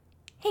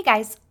Hey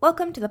guys,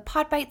 welcome to the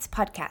Pod Bites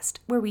podcast,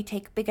 where we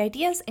take big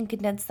ideas and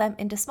condense them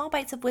into small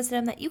bites of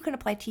wisdom that you can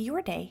apply to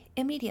your day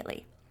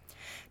immediately.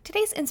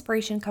 Today's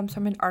inspiration comes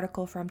from an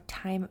article from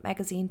Time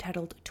magazine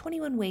titled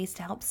 21 Ways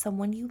to Help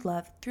Someone You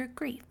Love Through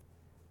Grief.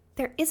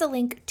 There is a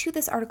link to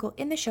this article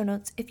in the show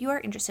notes if you are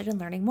interested in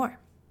learning more.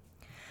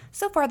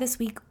 So far this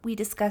week, we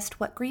discussed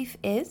what grief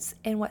is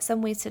and what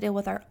some ways to deal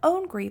with our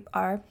own grief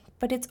are,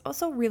 but it's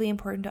also really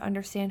important to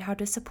understand how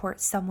to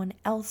support someone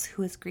else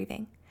who is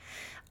grieving.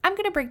 I'm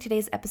going to break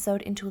today's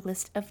episode into a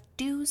list of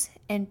do's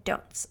and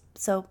don'ts.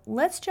 So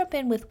let's jump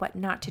in with what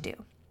not to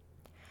do.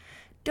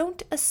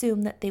 Don't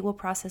assume that they will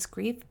process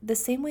grief the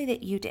same way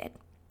that you did.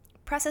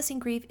 Processing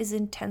grief is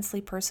intensely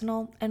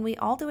personal, and we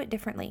all do it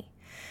differently.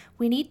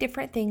 We need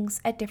different things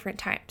at different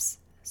times,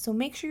 so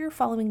make sure you're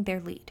following their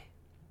lead.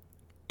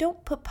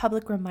 Don't put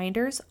public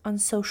reminders on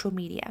social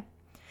media.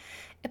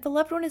 If a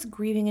loved one is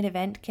grieving an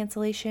event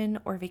cancellation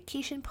or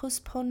vacation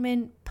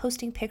postponement,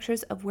 posting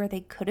pictures of where they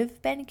could have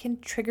been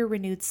can trigger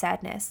renewed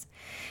sadness.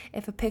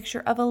 If a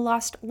picture of a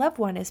lost loved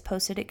one is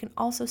posted, it can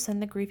also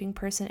send the grieving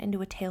person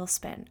into a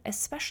tailspin,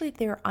 especially if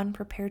they are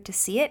unprepared to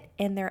see it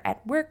and they're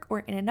at work or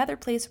in another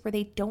place where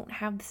they don't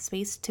have the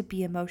space to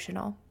be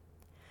emotional.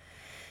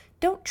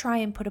 Don't try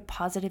and put a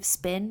positive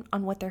spin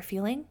on what they're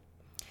feeling.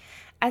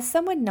 As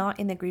someone not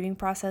in the grieving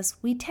process,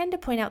 we tend to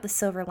point out the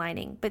silver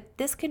lining, but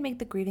this can make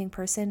the grieving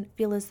person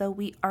feel as though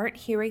we aren't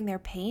hearing their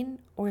pain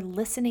or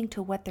listening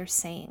to what they're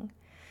saying.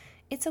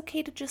 It's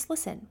okay to just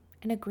listen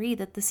and agree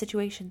that the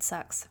situation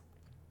sucks.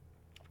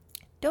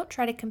 Don't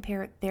try to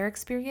compare their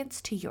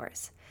experience to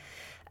yours,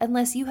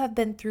 unless you have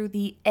been through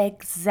the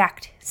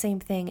exact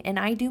same thing, and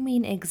I do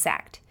mean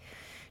exact.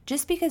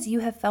 Just because you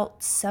have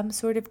felt some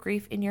sort of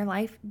grief in your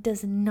life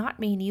does not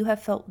mean you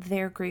have felt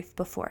their grief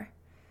before.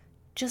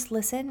 Just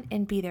listen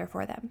and be there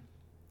for them.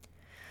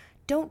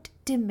 Don't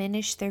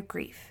diminish their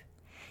grief.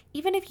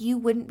 Even if you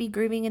wouldn't be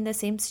grieving in the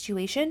same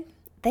situation,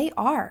 they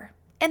are,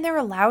 and they're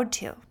allowed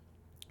to.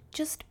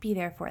 Just be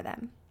there for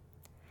them.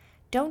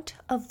 Don't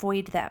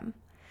avoid them.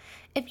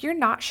 If you're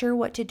not sure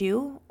what to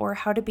do or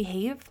how to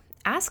behave,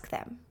 ask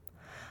them.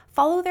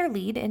 Follow their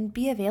lead and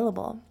be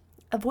available.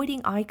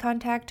 Avoiding eye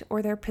contact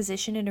or their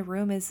position in a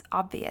room is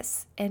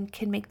obvious and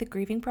can make the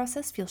grieving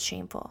process feel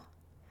shameful.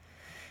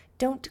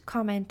 Don't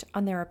comment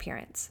on their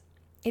appearance.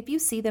 If you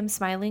see them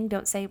smiling,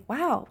 don't say,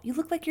 "Wow, you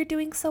look like you're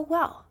doing so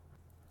well."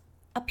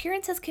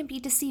 Appearances can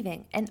be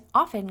deceiving, and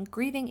often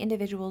grieving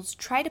individuals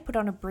try to put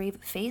on a brave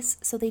face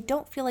so they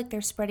don't feel like they're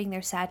spreading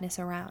their sadness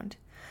around.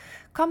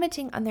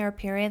 Commenting on their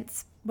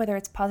appearance, whether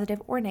it's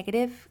positive or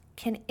negative,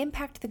 can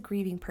impact the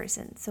grieving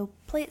person, so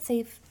play it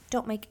safe.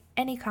 Don't make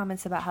any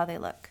comments about how they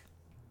look.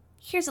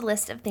 Here's a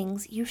list of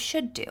things you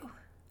should do.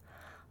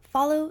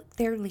 Follow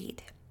their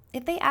lead.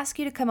 If they ask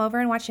you to come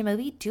over and watch a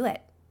movie, do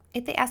it.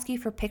 If they ask you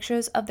for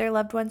pictures of their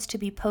loved ones to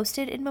be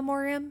posted in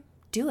memoriam,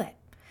 do it.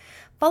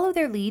 Follow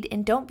their lead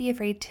and don't be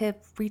afraid to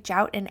reach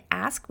out and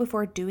ask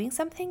before doing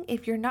something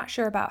if you're not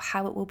sure about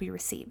how it will be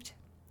received.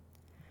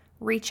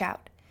 Reach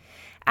out.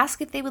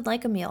 Ask if they would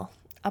like a meal,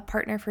 a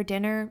partner for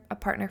dinner, a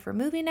partner for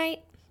movie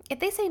night. If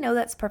they say no,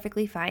 that's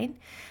perfectly fine,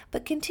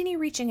 but continue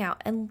reaching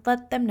out and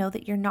let them know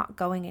that you're not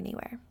going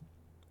anywhere.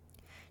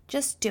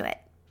 Just do it.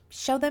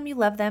 Show them you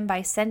love them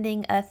by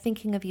sending a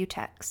thinking of you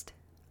text,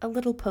 a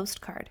little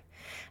postcard.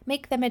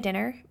 Make them a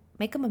dinner,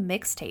 make them a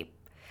mixtape.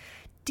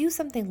 Do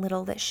something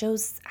little that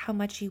shows how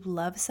much you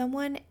love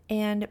someone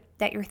and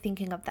that you're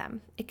thinking of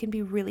them. It can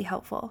be really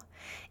helpful.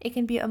 It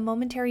can be a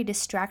momentary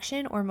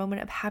distraction or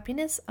moment of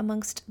happiness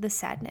amongst the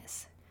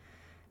sadness.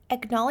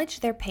 Acknowledge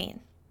their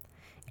pain.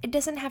 It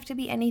doesn't have to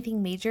be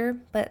anything major,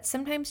 but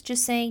sometimes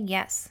just saying,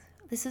 "Yes,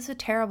 this is a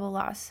terrible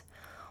loss,"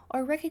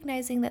 or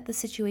recognizing that the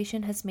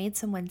situation has made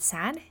someone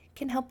sad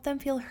can help them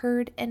feel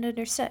heard and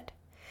understood.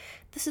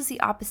 This is the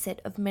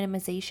opposite of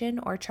minimization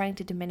or trying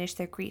to diminish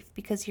their grief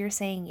because you're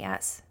saying,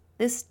 "Yes,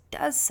 this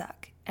does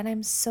suck, and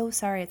I'm so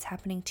sorry it's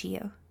happening to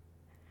you."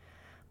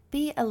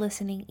 Be a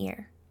listening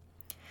ear.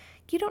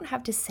 You don't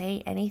have to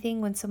say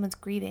anything when someone's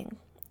grieving.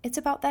 It's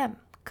about them,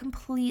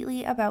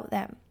 completely about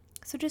them.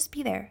 So just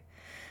be there.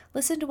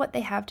 Listen to what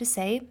they have to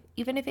say,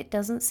 even if it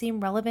doesn't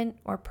seem relevant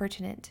or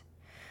pertinent.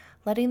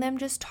 Letting them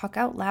just talk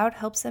out loud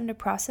helps them to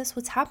process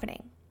what's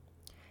happening.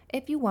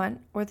 If you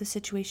want, or the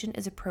situation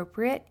is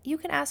appropriate, you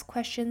can ask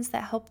questions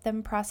that help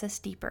them process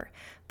deeper,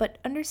 but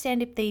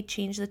understand if they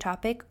change the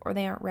topic or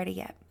they aren't ready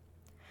yet.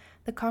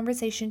 The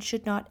conversation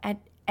should not at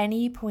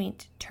any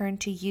point turn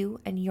to you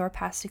and your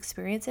past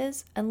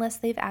experiences unless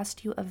they've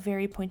asked you a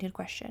very pointed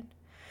question.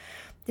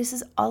 This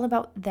is all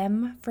about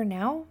them for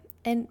now,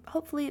 and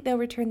hopefully they'll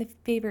return the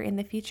favor in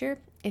the future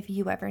if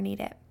you ever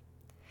need it.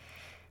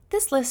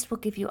 This list will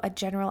give you a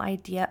general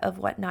idea of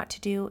what not to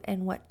do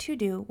and what to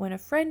do when a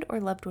friend or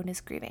loved one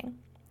is grieving.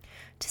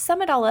 To sum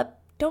it all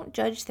up, don't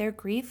judge their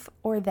grief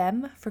or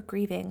them for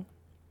grieving.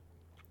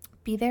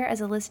 Be there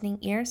as a listening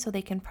ear so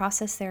they can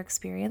process their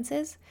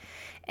experiences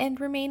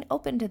and remain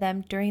open to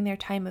them during their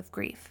time of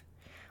grief.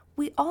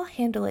 We all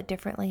handle it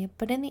differently,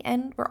 but in the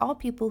end, we're all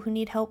people who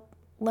need help,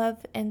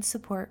 love, and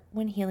support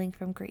when healing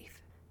from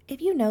grief.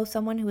 If you know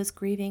someone who is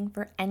grieving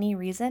for any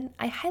reason,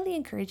 I highly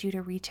encourage you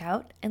to reach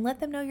out and let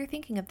them know you're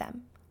thinking of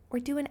them, or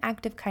do an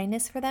act of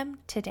kindness for them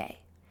today.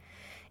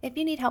 If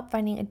you need help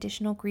finding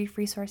additional grief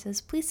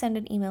resources, please send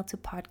an email to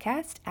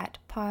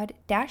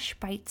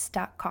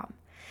podcast@pod-bytes.com.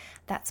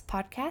 That's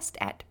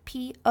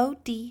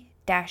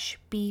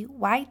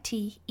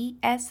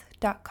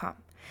podcast@pod-bytes.com.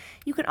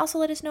 You can also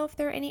let us know if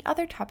there are any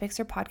other topics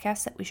or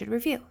podcasts that we should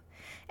review.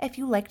 If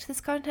you liked this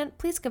content,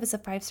 please give us a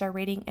 5-star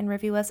rating and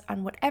review us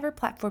on whatever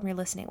platform you're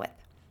listening with.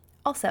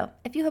 Also,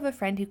 if you have a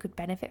friend who could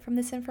benefit from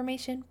this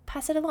information,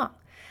 pass it along.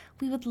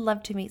 We would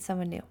love to meet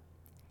someone new.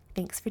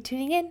 Thanks for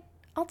tuning in.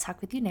 I'll talk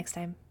with you next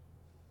time.